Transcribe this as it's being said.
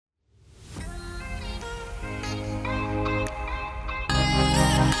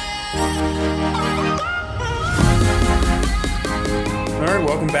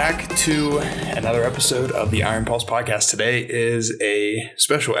welcome back to another episode of the Iron Pulse podcast. Today is a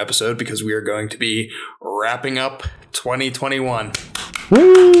special episode because we are going to be wrapping up 2021.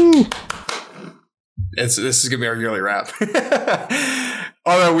 Woo! This is going to be our yearly wrap.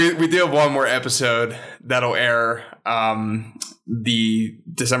 Although we do have one more episode that'll air the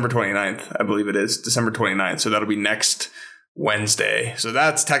December 29th, I believe it is, December 29th. So that'll be next Wednesday. So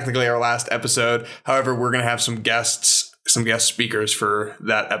that's technically our last episode. However, we're going to have some guest speakers for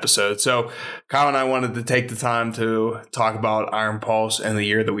that episode. So Kyle and I wanted to take the time to talk about Iron Pulse and the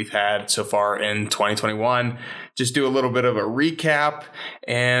year that we've had so far in 2021. Just do a little bit of a recap.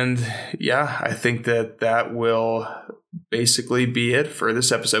 And yeah, I think that will basically be it for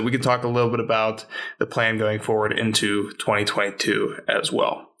this episode. We can talk a little bit about the plan going forward into 2022 as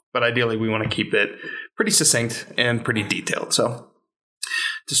well. But ideally, we want to keep it pretty succinct and pretty detailed. So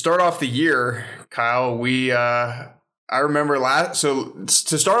to start off the year, Kyle, I remember to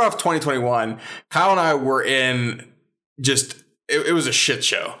start off 2021, Kyle and I were in it was a shit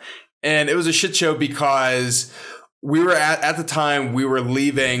show. And it was a shit show because we were at the time, we were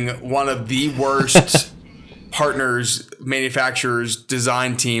leaving one of the worst partners, manufacturers,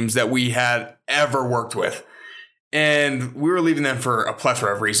 design teams that we had ever worked with. And we were leaving them for a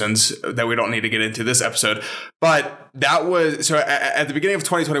plethora of reasons that we don't need to get into this episode. But that was, so at the beginning of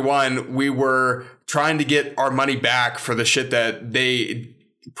 2021, we were trying to get our money back for the shit that they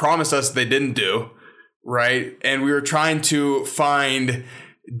promised us they didn't do, right? And we were trying to find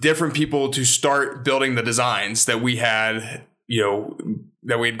different people to start building the designs that we had,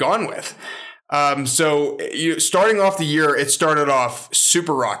 that we had gone with. So starting off the year, it started off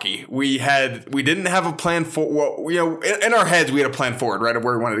super rocky. We didn't have a plan in our heads, we had a plan forward, right, of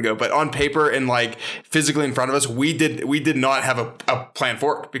where we wanted to go. But on paper and like physically in front of us, we did not have a plan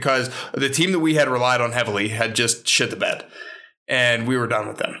forward because the team that we had relied on heavily had just shit the bed and we were done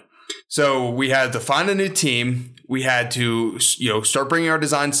with them. So we had to find a new team. We had to, start bringing our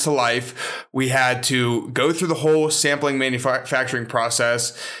designs to life. We had to go through the whole sampling manufacturing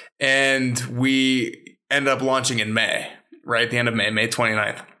process. And we ended up launching in May, right? At the end of May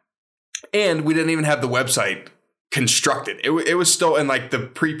 29th. And we didn't even have the website constructed. It was still in like the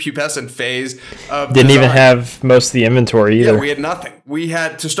prepubescent phase of Didn't design. even have most of the inventory either. Yeah, we had nothing. We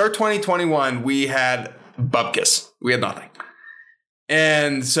had, to start 2021, we had bupkis. We had nothing.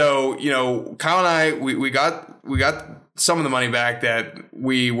 And so, Kyle and I, we got some of the money back that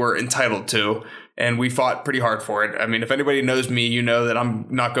we were entitled to. And we fought pretty hard for it. I mean, if anybody knows me, you know that I'm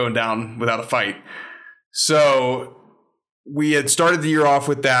not going down without a fight. So we had started the year off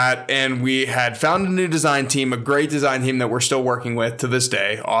with that, and we had found a new design team, a great design team that we're still working with to this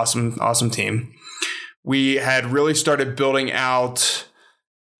day. Awesome team. We had really started building out,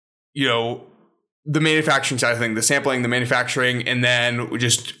 the manufacturing side of things, the sampling, the manufacturing, and then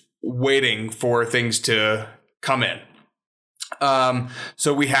just waiting for things to come in.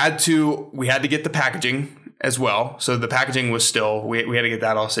 So we had to get the packaging as well. So the packaging was still, we had to get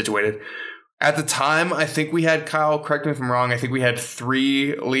that all situated. At the time, I think we had, Kyle, correct me if I'm wrong, I think we had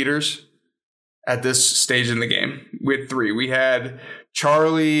 3 leaders at this stage in the game. We had 3. We had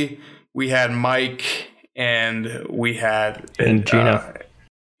Charlie, we had Mike, and we had... And Gina.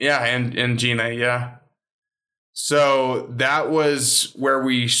 And Gina, yeah. So that was where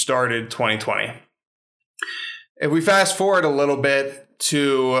we started 2020. If we fast forward a little bit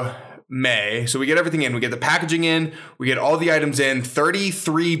to May, so we get everything in, we get the packaging in, we get all the items in,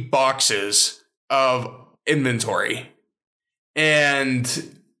 33 boxes of inventory.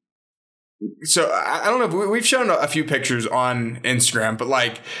 And so I don't know, we've shown a few pictures on Instagram, but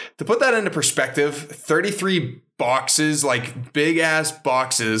like to put that into perspective, 33 boxes, like big ass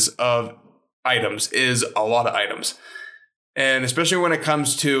boxes of items is a lot of items. And especially when it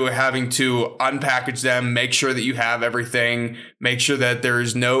comes to having to unpackage them, make sure that you have everything, make sure that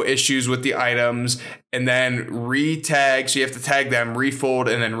there's no issues with the items, and then re-tag. So you have to tag them, refold,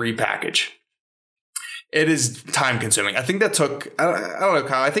 and then repackage. It is time consuming. I think that took, I don't know,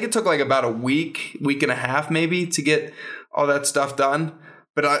 Kyle, I think it took like about a week and a half maybe to get all that stuff done.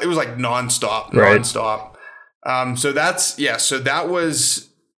 But it was like nonstop. So that was,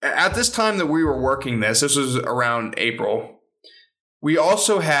 at this time that we were working this was around April. We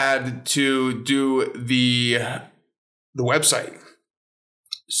also had to do the website.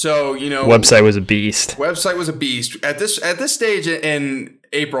 So, website was a beast. At this stage in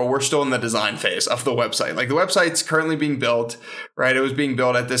April, we're still in the design phase of the website. Like the website's currently being built, right? It was being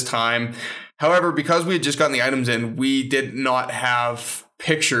built at this time. However, because we had just gotten the items in, we did not have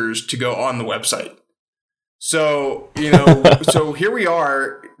pictures to go on the website. So, so here we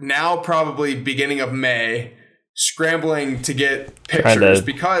are now, probably beginning of May, scrambling to get pictures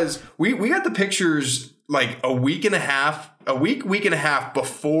because we got the pictures like a week and a half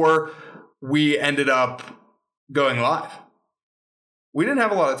before we ended up going live. We didn't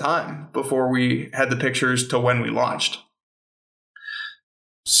have a lot of time before we had the pictures to when we launched.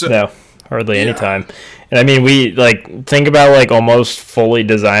 So, no, hardly any time. And I mean, we like think about like almost fully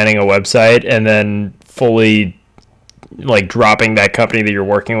designing a website and then fully like dropping that company that you're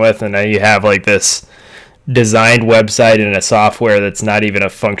working with, and now you have like this designed website in a software that's not even a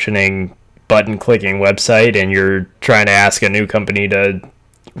functioning button clicking website, and you're trying to ask a new company to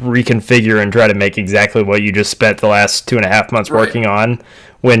reconfigure and try to make exactly what you just spent the last 2.5 months working on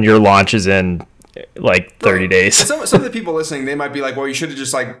when your launch is in like 30 days. Some of the people listening, they might be like, well, you should have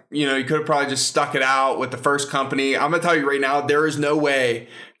just like, you could have probably just stuck it out with the first company. I'm going to tell you right now, there is no way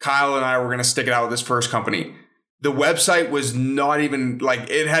Kyle and I were going to stick it out with this first company. The website was not even like,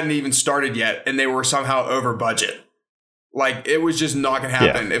 it hadn't even started yet, and they were somehow over budget. Like, it was just not going to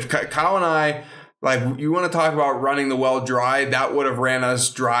happen. Yeah. If Kyle and I, like, you want to talk about running the well dry, that would have ran us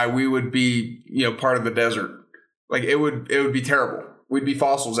dry. We would be, part of the desert. Like, it would be terrible. We'd be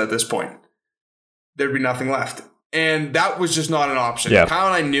fossils at this point. There'd be nothing left. And that was just not an option. Yeah. Kyle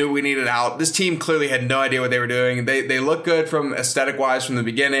and I knew we needed out. This team clearly had no idea what they were doing. They looked good from aesthetic wise from the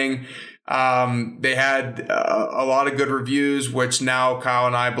beginning. They had a lot of good reviews, which now Kyle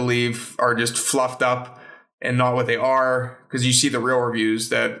and I believe are just fluffed up and not what they are. Because you see the real reviews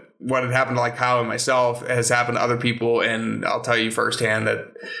that what had happened to like Kyle and myself has happened to other people. And I'll tell you firsthand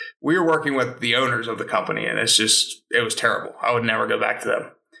that we were working with the owners of the company, and it was terrible. I would never go back to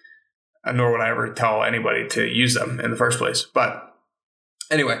them. Nor would I ever tell anybody to use them in the first place. But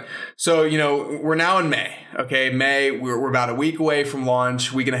anyway, so, we're now in May. Okay, May, we're about a week away from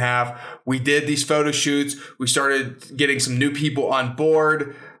launch, week and a half. We did these photo shoots. We started getting some new people on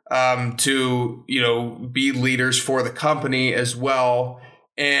board to, be leaders for the company as well.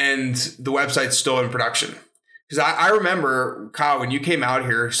 And the website's still in production. Because I remember, Kyle, when you came out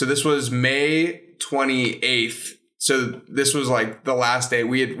here, so this was May 28th. So this was like the last day.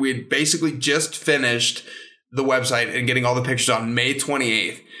 We had basically just finished the website and getting all the pictures on May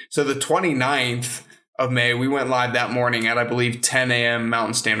 28th. So the 29th of May, we went live that morning at, I believe, 10 a.m.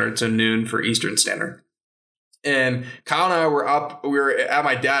 Mountain Standard, so noon for Eastern Standard. And Kyle and I we were at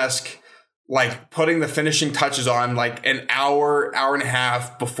my desk, like putting the finishing touches on like an hour and a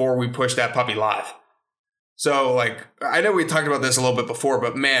half before we pushed that puppy live. So like, I know we talked about this a little bit before,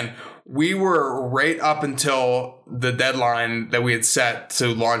 but man, we were right up until the deadline that we had set to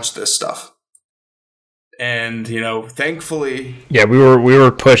launch this stuff. And, thankfully. Yeah, we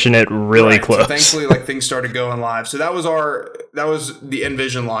were pushing it really close. So thankfully, like things started going live. So that was the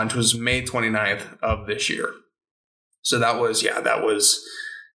Envision launch was May 29th of this year. So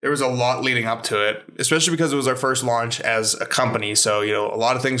there was a lot leading up to it, especially because it was our first launch as a company. So, a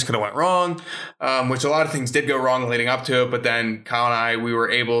lot of things could have went wrong, which a lot of things did go wrong leading up to it. But then Kyle and I, we were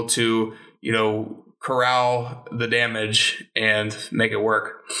able to, corral the damage and make it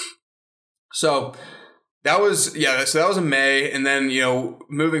work. So that was in May. And then,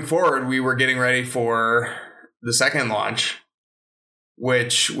 moving forward, we were getting ready for the second launch,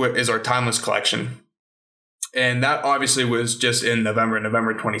 which is our Timeless collection. And that obviously was just in November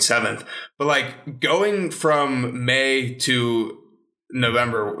 27th. But like going from May to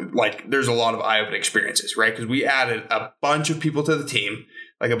November, like there's a lot of eye-opening experiences, right? Because we added a bunch of people to the team,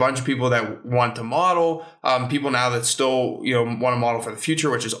 like a bunch of people that want to model, people now that still, want to model for the future,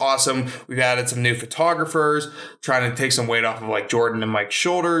 which is awesome. We've added some new photographers, trying to take some weight off of like Jordan and Mike's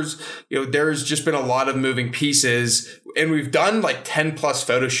shoulders. There's just been a lot of moving pieces, and we've done like 10 plus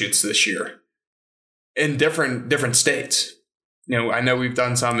photo shoots this year. In different states. I know we've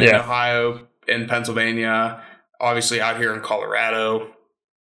done some in Ohio, in Pennsylvania, obviously out here in Colorado.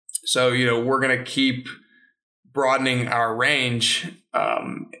 So, we're going to keep broadening our range,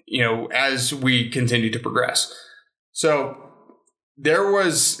 as we continue to progress. So there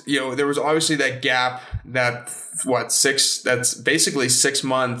was obviously that gap, that's basically 6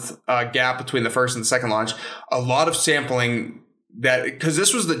 month gap between the first and the second launch. A lot of sampling because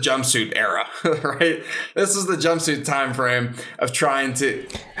this was the jumpsuit era, right? This is the jumpsuit time frame of trying to.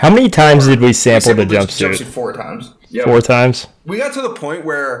 How many times did we sample the jumpsuit? 4 times. Yep. 4 times. We got to the point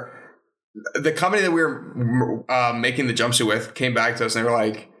where the company that we were making the jumpsuit with came back to us and they were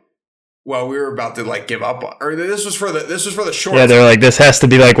like, "Well, we were about to like give up on." Or this was for the shorts. Yeah, they're like, "This has to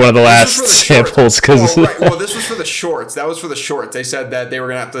be like one of the last samples." Because well, this was for the shorts. That was for the shorts. They said that they were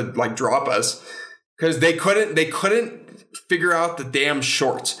gonna have to like drop us because they couldn't figure out the damn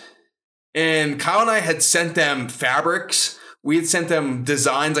shorts. And Kyle and I had sent them fabrics. We had sent them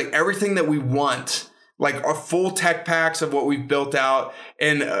designs, like everything that we want. like our full tech packs of what we've built out,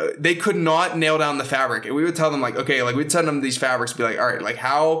 and they could not nail down the fabric. And we would tell them like, okay, like we'd send them these fabrics, be like, all right, like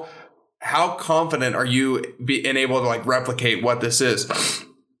how confident are you being able to like replicate what this is?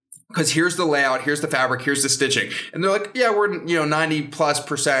 Because here's the layout, here's the fabric, here's the stitching. And they're like, yeah, we're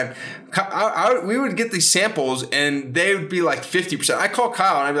 90+%. We would get these samples and they would be like 50%. I call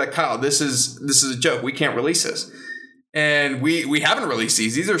Kyle and I'd be like, Kyle, this is a joke. We can't release this. And we haven't released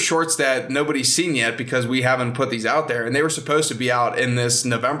these. These are shorts that nobody's seen yet because we haven't put these out there. And they were supposed to be out in this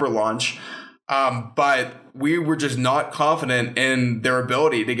November launch. But we were just not confident in their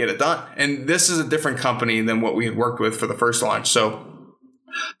ability to get it done. And this is a different company than what we had worked with for the first launch. So,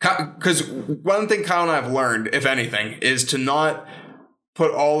 because one thing Kyle and I have learned, if anything, is to not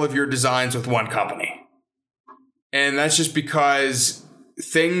put all of your designs with one company. And that's just because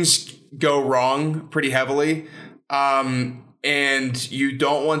things go wrong pretty heavily. And you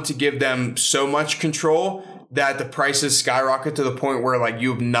don't want to give them so much control that the prices skyrocket to the point where like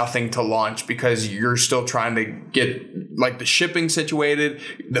you have nothing to launch because you're still trying to get like the shipping situated,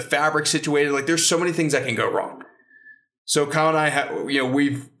 the fabric situated. Like there's so many things that can go wrong. So Kyle and I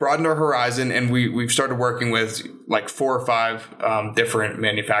we've broadened our horizon and we've started working with like 4 or 5 different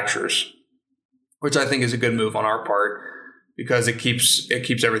manufacturers, which I think is a good move on our part because it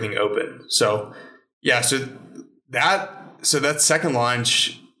keeps everything open. So yeah, so that second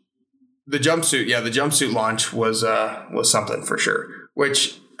launch, the jumpsuit launch was something for sure.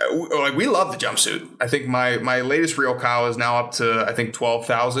 Which like we love the jumpsuit. I think my latest reel, Kyle, is now up to I think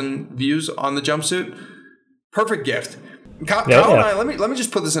 12,000 views on the jumpsuit. Perfect gift. Kyle and I, let me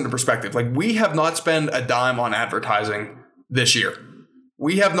just put this into perspective. Like we have not spent a dime on advertising this year.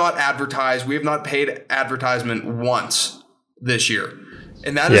 We have not advertised. We have not paid advertisement once this year.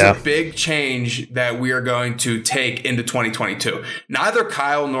 And that is a big change that we are going to take into 2022. Neither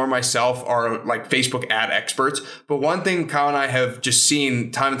Kyle nor myself are like Facebook ad experts, but one thing Kyle and I have just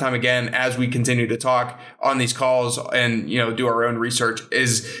seen time and time again as we continue to talk on these calls and do our own research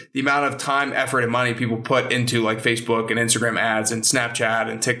is the amount of time, effort, and money people put into like Facebook and Instagram ads and Snapchat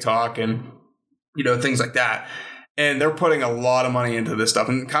and TikTok and things like that. And they're putting a lot of money into this stuff.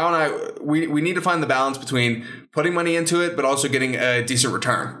 And Kyle and I, we need to find the balance between putting money into it, but also getting a decent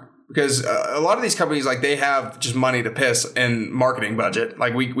return. Because a lot of these companies, like they have just money to piss and marketing budget.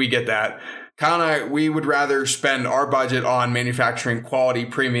 Like we get that. Kyle and I, we would rather spend our budget on manufacturing quality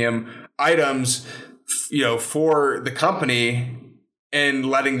premium items, for the company and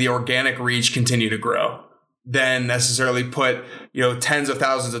letting the organic reach continue to grow than necessarily put, tens of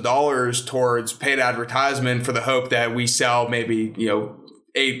thousands of dollars towards paid advertisement for the hope that we sell maybe, $8,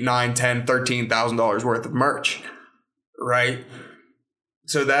 $9, $10, $13,000 worth of merch. Right.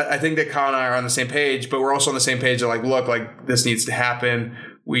 So that I think that Kyle and I are on the same page, but we're also on the same page of like, look, like this needs to happen.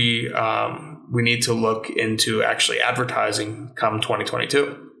 We need to look into actually advertising come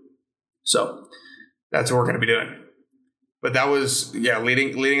 2022. So that's what we're going to be doing. But that was,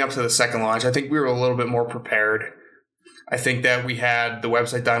 leading up to the second launch, I think we were a little bit more prepared. I think that we had the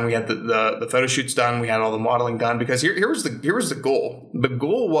website done, we had the photo shoots done, we had all the modeling done, because here was the goal. The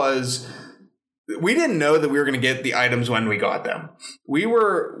goal was we didn't know that we were going to get the items when we got them. We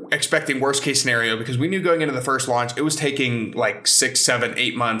were expecting worst case scenario because we knew going into the first launch, it was taking like 6, 7,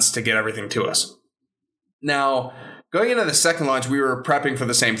 8 months to get everything to us. Now, going into the second launch, we were prepping for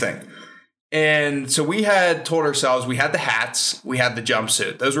the same thing. And so we had told ourselves we had the hats, we had the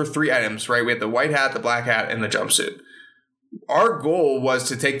jumpsuit. Those were 3 items, right? We had the white hat, the black hat, and the jumpsuit. Our goal was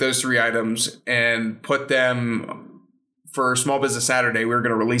to take those 3 items and put them for Small Business Saturday. We were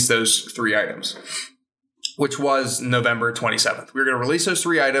going to release those 3 items, which was November 27th. We were going to release those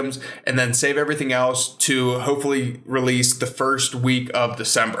 3 items and then save everything else to hopefully release the first week of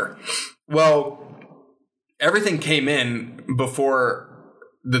December. Well, everything came in before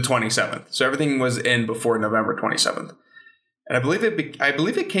the 27th. So everything was in before November 27th. And I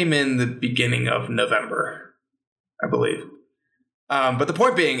believe it came in the beginning of November, I believe. But the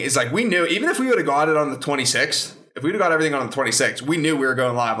point being is like we knew even if we would have got it on the 26th, if we'd have got everything on the 26th, we knew we were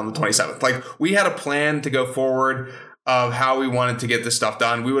going live on the 27th. Like we had a plan to go forward of how we wanted to get this stuff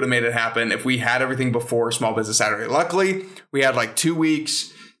done. We would have made it happen if we had everything before Small Business Saturday. Luckily, we had like 2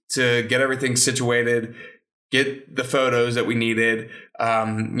 weeks to get everything situated, get the photos that we needed,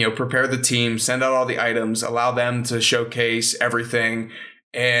 prepare the team, send out all the items, allow them to showcase everything,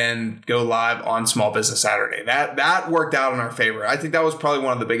 and go live on Small Business Saturday. That worked out in our favor. I think that was probably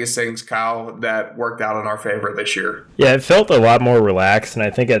one of the biggest things, Kyle, that worked out in our favor this year. Yeah, it felt a lot more relaxed, and I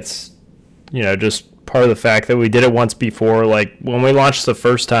think it's, just part of the fact that we did it once before. Like when we launched the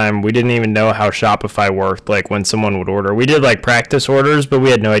first time, we didn't even know how Shopify worked, like when someone would order. We did like practice orders, but we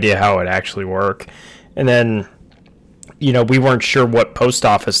had no idea how it would actually work. And then, we weren't sure what post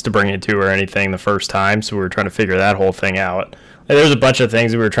office to bring it to or anything the first time, so we were trying to figure that whole thing out. There was a bunch of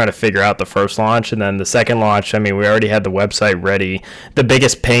things we were trying to figure out the first launch, and then the second launch, we already had the website ready. The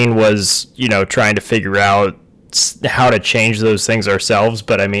biggest pain was, trying to figure out how to change those things ourselves,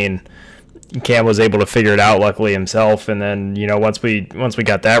 but Cam was able to figure it out, luckily, himself. And then, once we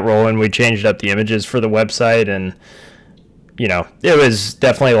got that rolling, we changed up the images for the website, and it was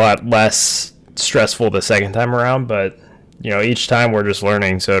definitely a lot less stressful the second time around. But each time we're just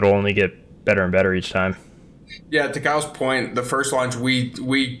learning, so it'll only get better and better each time. Yeah, to Kyle's point, the first launch, we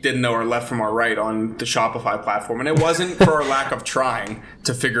didn't know our left from our right on the Shopify platform, and it wasn't for our lack of trying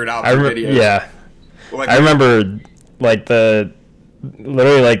to figure it out through videos. Yeah, I remember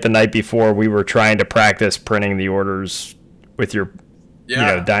literally the night before, we were trying to practice printing the orders with your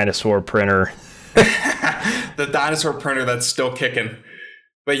dinosaur printer. The dinosaur printer that's still kicking.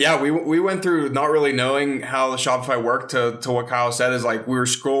 But yeah, we went through not really knowing how the Shopify worked to what Kyle said is we were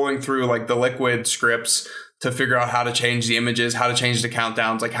scrolling through the Liquid scripts to figure out how to change the images, how to change the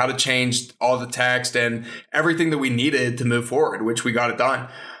countdowns, how to change all the text and everything that we needed to move forward, which we got it done.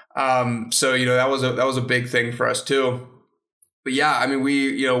 So that was a big thing for us too. But yeah,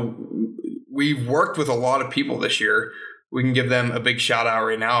 we've worked with a lot of people this year. We can give them a big shout out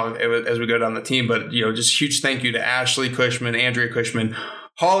right now as we go down the team. But, just huge thank you to Ashley Cushman, Andrea Cushman,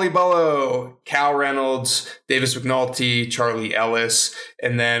 Holly Bullo, Cal Reynolds, Davis McNulty, Charlie Ellis.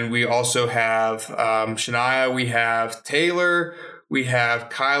 And then we also have Shania, we have Taylor, we have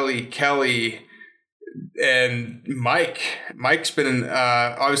Kylie, Kelly, and Mike. Mike's been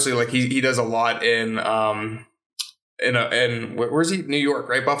obviously he does a lot in where's he? New York,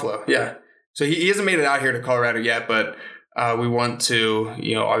 right? Buffalo. Yeah. So he hasn't made it out here to Colorado yet, but we want to,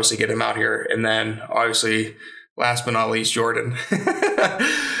 obviously get him out here. And then obviously last but not least, Jordan.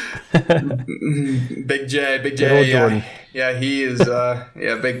 Big J. Yeah. Jordan. Yeah. He is,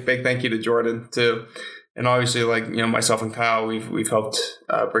 big thank you to Jordan too. And obviously myself and Kyle, we've helped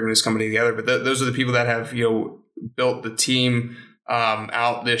bring this company together, but those are the people that have, built the team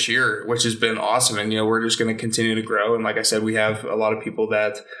out this year, which has been awesome. And, we're just going to continue to grow. And like I said, we have a lot of people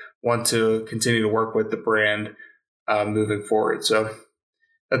that want to continue to work with the brand moving forward. So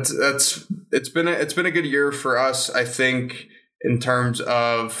it's been a good year for us, I think, in terms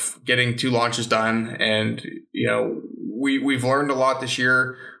of getting 2 launches done. And, we've learned a lot this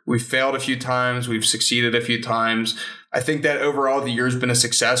year. We've failed a few times. We've succeeded a few times. I think that overall the year's been a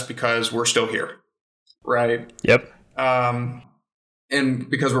success because we're still here. Right. Yep. And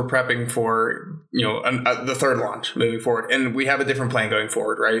because we're prepping for, the third launch moving forward, and we have a different plan going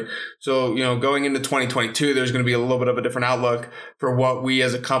forward, right? So, going into 2022, there's going to be a little bit of a different outlook for what we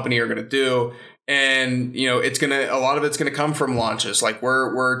as a company are going to do. And, a lot of it's going to come from launches.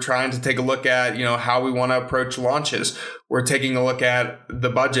 We're trying to take a look at, how we want to approach launches. We're taking a look at the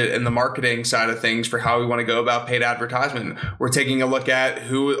budget and the marketing side of things for how we want to go about paid advertisement. We're taking a look at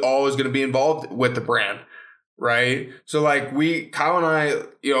who all is going to be involved with the brand. Right. So Kyle and I,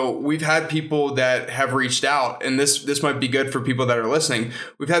 we've had people that have reached out, and this might be good for people that are listening.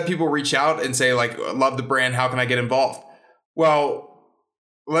 We've had people reach out and say love the brand. How can I get involved? Well,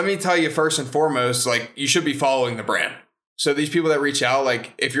 let me tell you first and foremost, you should be following the brand. So these people that reach out,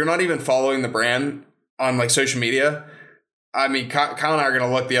 if you're not even following the brand on social media, Kyle and I are going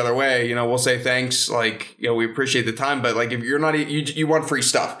to look the other way. We'll say thanks. We appreciate the time. But if you're not, you want free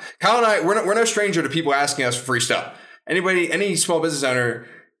stuff. Kyle and I, we're no stranger to people asking us for free stuff. Any small business owner,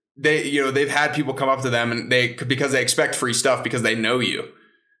 they've had people come up to them and because they expect free stuff because they know you.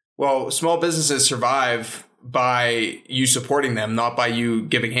 Well, small businesses survive by you supporting them, not by you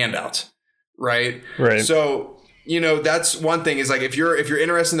giving handouts. Right. Right. So, that's one thing is if you're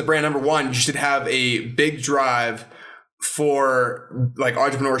interested in the brand, number one, you should have a big drive for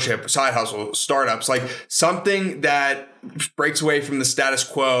entrepreneurship, side hustle, startups, something that breaks away from the status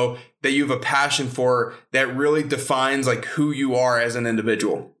quo, that you have a passion for, that really defines who you are as an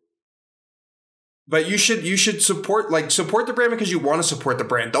individual. But you should support the brand because you want to support the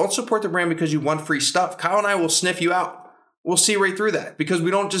brand. Don't support the brand because you want free stuff. Kyle and I will sniff you out. We'll see right through that because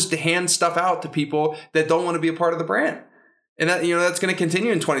we don't just hand stuff out to people that don't want to be a part of the brand. And that, that's going to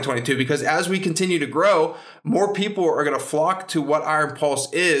continue in 2022 because as we continue to grow, more people are going to flock to what Iron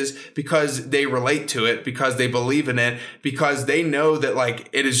Pulse is because they relate to it, because they believe in it, because they know that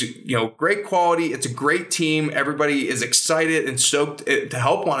it is, great quality. It's a great team. Everybody is excited and stoked to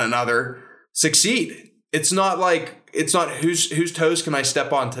help one another succeed. It's not whose toes can I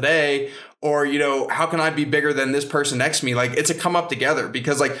step on today, or, how can I be bigger than this person next to me? It's a come up together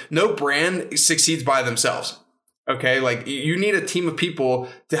because no brand succeeds by themselves. Okay. You need a team of people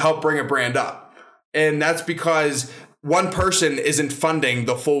to help bring a brand up. And that's because one person isn't funding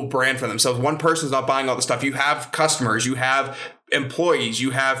the full brand for themselves. One person's not buying all the stuff. You have customers, you have employees,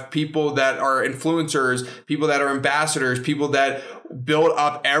 you have people that are influencers, people that are ambassadors, people that build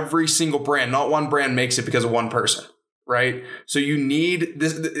up every single brand. Not one brand makes it because of one person, right? So you need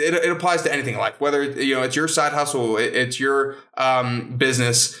this. It applies to anything in life, whether it's your side hustle, it's your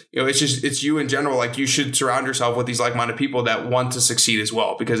business. It's you in general. Like, you should surround yourself with these like-minded people that want to succeed as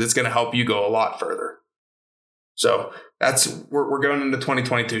well, because it's going to help you go a lot further. So we're going into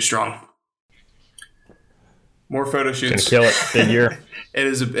 2022 strong. More photo shoots. Gonna kill it. Big year. It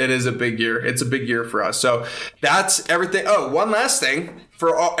is a big year. It's a big year for us. So that's everything. Oh, one last thing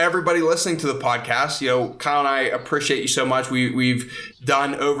for everybody listening to the podcast. Kyle and I appreciate you so much. We've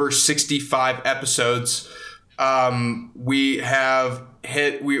done over 65 episodes. We have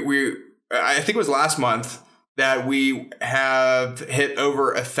hit. I think it was last month that we have hit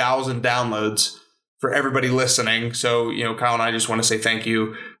over 1,000 downloads for everybody listening. So, Kyle and I just want to say thank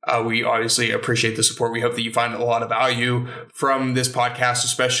you. We obviously appreciate the support. We hope that you find a lot of value from this podcast,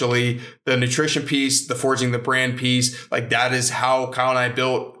 especially the nutrition piece, the forging the brand piece. Like, that is how Kyle and I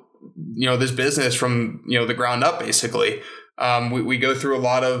built, this business from, the ground up, basically. We go through a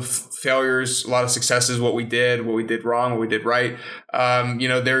lot of failures, a lot of successes, what we did wrong, what we did right.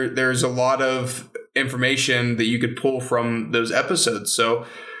 There's a lot of information that you could pull from those episodes. So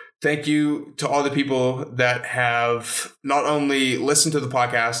thank you to all the people that have not only listened to the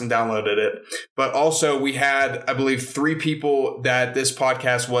podcast and downloaded it, but also we had, I believe, 3 people that this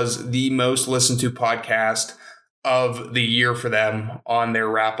podcast was the most listened to podcast of the year for them on their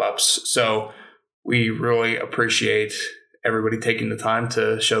wrap-ups. So we really appreciate everybody taking the time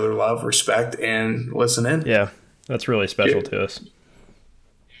to show their love, respect, and listen in. Yeah, that's really special to us.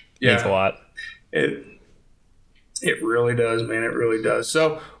 Yeah. Means a lot. It really does, man. It really does.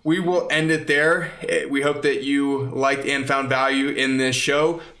 So we will end it there. We hope that you liked and found value in this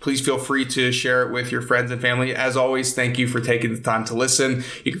show. Please feel free to share it with your friends and family. As always, thank you for taking the time to listen.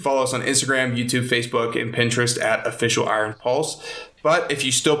 You can follow us on Instagram, YouTube, Facebook, and Pinterest at Official Iron Pulse. But if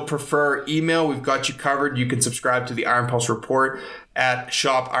you still prefer email, we've got you covered. You can subscribe to the Iron Pulse Report at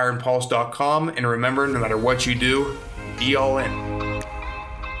shopironpulse.com. And remember, no matter what you do, be all in.